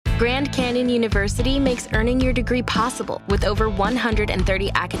Grand Canyon University makes earning your degree possible with over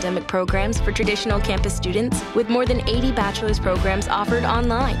 130 academic programs for traditional campus students with more than 80 bachelor's programs offered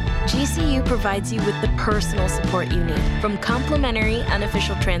online. GCU provides you with the personal support you need, from complimentary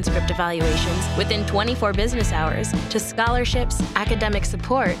unofficial transcript evaluations within 24 business hours to scholarships, academic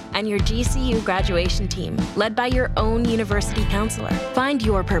support, and your GCU graduation team, led by your own university counselor. Find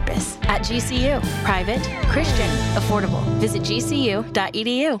your purpose at GCU. Private, Christian, affordable. Visit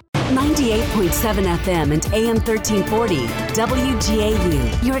gcu.edu. 98.7 FM and AM 1340,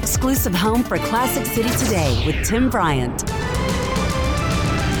 WGAU, your exclusive home for Classic City Today with Tim Bryant.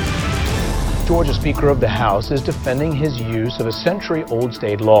 Georgia Speaker of the House is defending his use of a century-old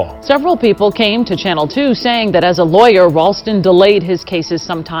state law. Several people came to Channel 2 saying that as a lawyer, Ralston delayed his cases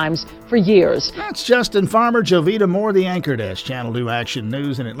sometimes for years. That's Justin Farmer, Jovita Moore, the anchor desk, Channel 2 Action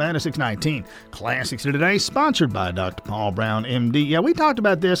News in Atlanta 619. Classics of Today, sponsored by Dr. Paul Brown, MD. Yeah, we talked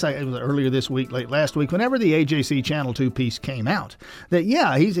about this earlier this week, late last week, whenever the AJC Channel 2 piece came out. That,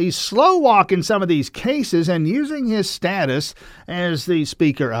 yeah, he's slow-walking some of these cases and using his status as the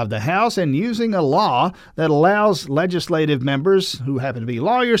Speaker of the House and using a law that allows legislative members who happen to be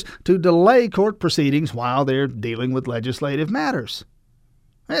lawyers to delay court proceedings while they're dealing with legislative matters.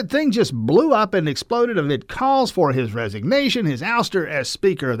 That thing just blew up and exploded, and it calls for his resignation, his ouster as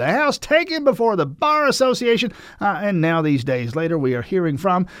Speaker of the House, take him before the Bar Association, and now these days later we are hearing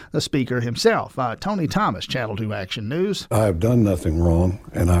from the Speaker himself. Tony Thomas, Channel 2 Action News. I have done nothing wrong,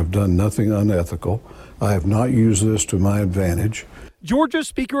 and I've done nothing unethical. I have not used this to my advantage. Georgia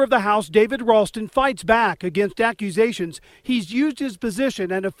Speaker of the House David Ralston fights back against accusations he's used his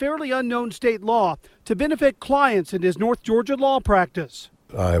position and a fairly unknown state law to benefit clients in his North Georgia law practice.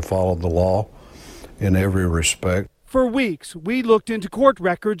 I have followed the law in every respect. For weeks, we looked into court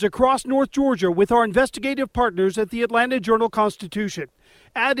records across North Georgia with our investigative partners at the Atlanta Journal-Constitution.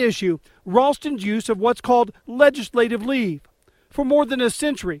 At issue, Ralston's use of what's called legislative leave. For more than a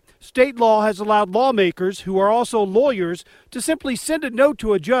century, state law has allowed lawmakers, who are also lawyers, to simply send a note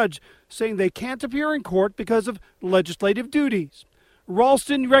to a judge saying they can't appear in court because of legislative duties.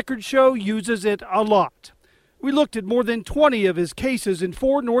 Ralston, records show, uses it a lot. We looked at more than 20 of his cases in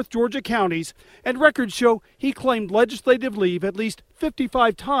 4 North Georgia counties, and records show he claimed legislative leave at least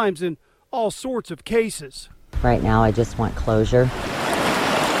 55 times in all sorts of cases. Right now, I just want closure.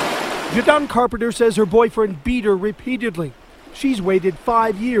 Jadon Carpenter says her boyfriend beat her repeatedly. She's waited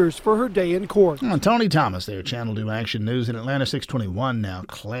 5 years for her day in court. Tony Thomas there, Channel 2 Action News in Atlanta 621 now.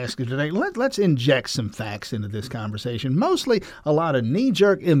 Classic of Today. Let's inject some facts into this conversation. Mostly a lot of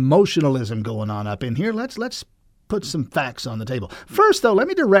knee-jerk emotionalism going on up in here. Let's put some facts on the table. First, though, let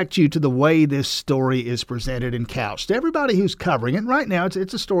me direct you to the way this story is presented and couched. To everybody who's covering it, right now,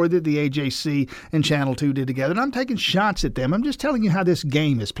 it's a story that the AJC and Channel 2 did together, and I'm taking shots at them. I'm just telling you how this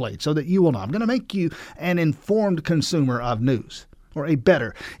game is played so that you will know. I'm going to make you an informed consumer of news, or a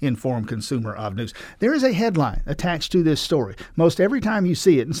better informed consumer of news. There is a headline attached to this story. Most every time you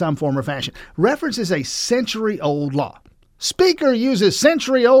see it in some form or fashion, references a century-old law. Speaker uses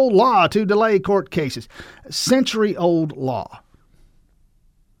century-old law to delay court cases. Century-old law.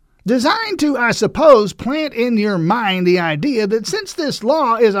 Designed to, I suppose, plant in your mind the idea that since this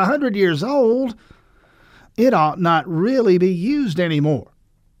law is 100 years old, it ought not really be used anymore.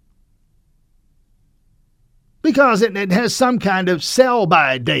 Because it has some kind of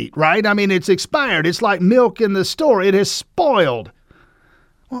sell-by date, right? I mean, it's expired. It's like milk in the store. It has spoiled.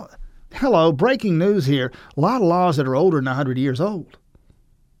 Well, hello, breaking news here. A lot of laws that are older than 100 years old.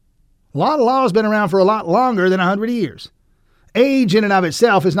 A lot of laws been around for a lot longer than 100 years. Age in and of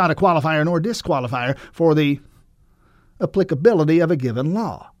itself is not a qualifier nor disqualifier for the applicability of a given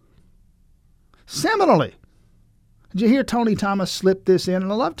law. Similarly, did you hear Tony Thomas slip this in?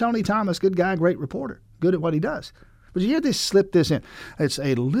 And I love Tony Thomas, good guy, great reporter, good at what he does. But you hear this slip this in. It's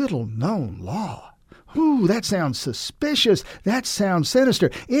a little-known law. Ooh, that sounds suspicious. That sounds sinister.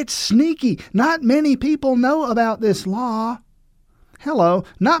 It's sneaky. Not many people know about this law. Hello,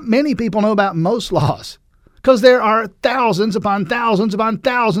 not many people know about most laws, because there are thousands upon thousands upon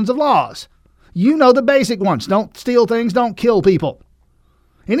thousands of laws. You know the basic ones. Don't steal things, don't kill people.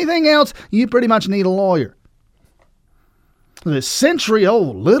 Anything else, you pretty much need a lawyer. The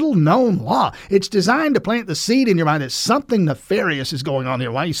century-old, little-known law. It's designed to plant the seed in your mind that something nefarious is going on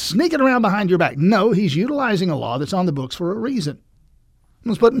here. Why are you sneaking around behind your back? No, he's utilizing a law that's on the books for a reason. It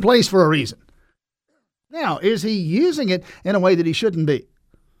was put in place for a reason. Now, is he using it in a way that he shouldn't be?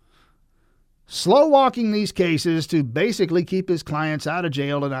 Slow-walking these cases to basically keep his clients out of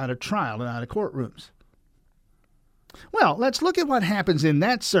jail and out of trial and out of courtrooms. Well, let's look at what happens in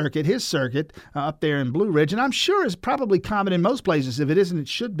that circuit, his circuit, up there in Blue Ridge, and I'm sure is probably common in most places. If it isn't, it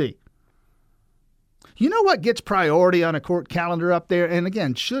should be. You know what gets priority on a court calendar up there? And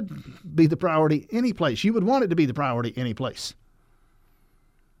again, should be the priority any place. You would want it to be the priority any place.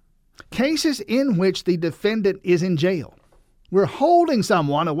 Cases in which the defendant is in jail. We're holding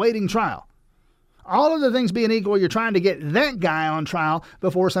someone awaiting trial. All of the things being equal, you're trying to get that guy on trial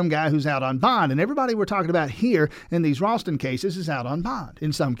before some guy who's out on bond. And everybody we're talking about here in these Ralston cases is out on bond.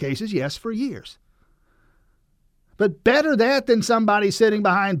 In some cases, yes, for years. But better that than somebody sitting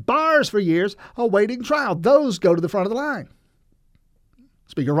behind bars for years awaiting trial. Those go to the front of the line.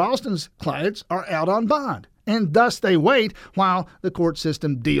 Speaker Ralston's clients are out on bond, and thus they wait while the court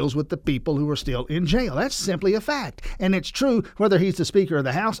system deals with the people who are still in jail. That's simply a fact, and it's true whether he's the Speaker of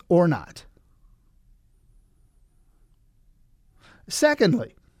the House or not.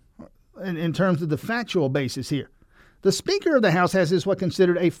 Secondly, in terms of the factual basis here, the Speaker of the House has what's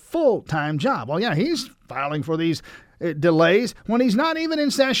considered a full-time job. Well, yeah, he's filing for these delays when he's not even in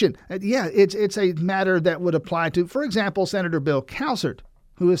session. Yeah, it's a matter that would apply to, for example, Senator Bill Cowsert,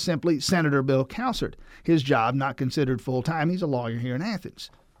 who is simply Senator Bill Cowsert. His job not considered full-time. He's a lawyer here in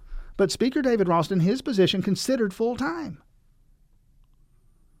Athens. But Speaker David Ralston, his position considered full-time.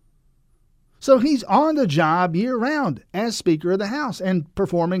 So he's on the job year-round as Speaker of the House and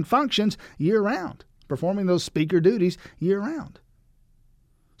performing functions year-round, performing those Speaker duties year-round.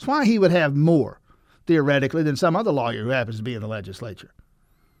 That's why he would have more, theoretically, than some other lawyer who happens to be in the legislature.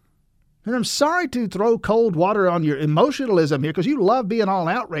 And I'm sorry to throw cold water on your emotionalism here because you love being all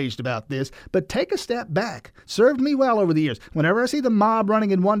outraged about this, but take a step back. Served me well over the years. Whenever I see the mob running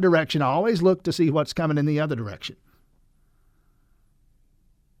in one direction, I always look to see what's coming in the other direction.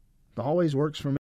 It always works for me.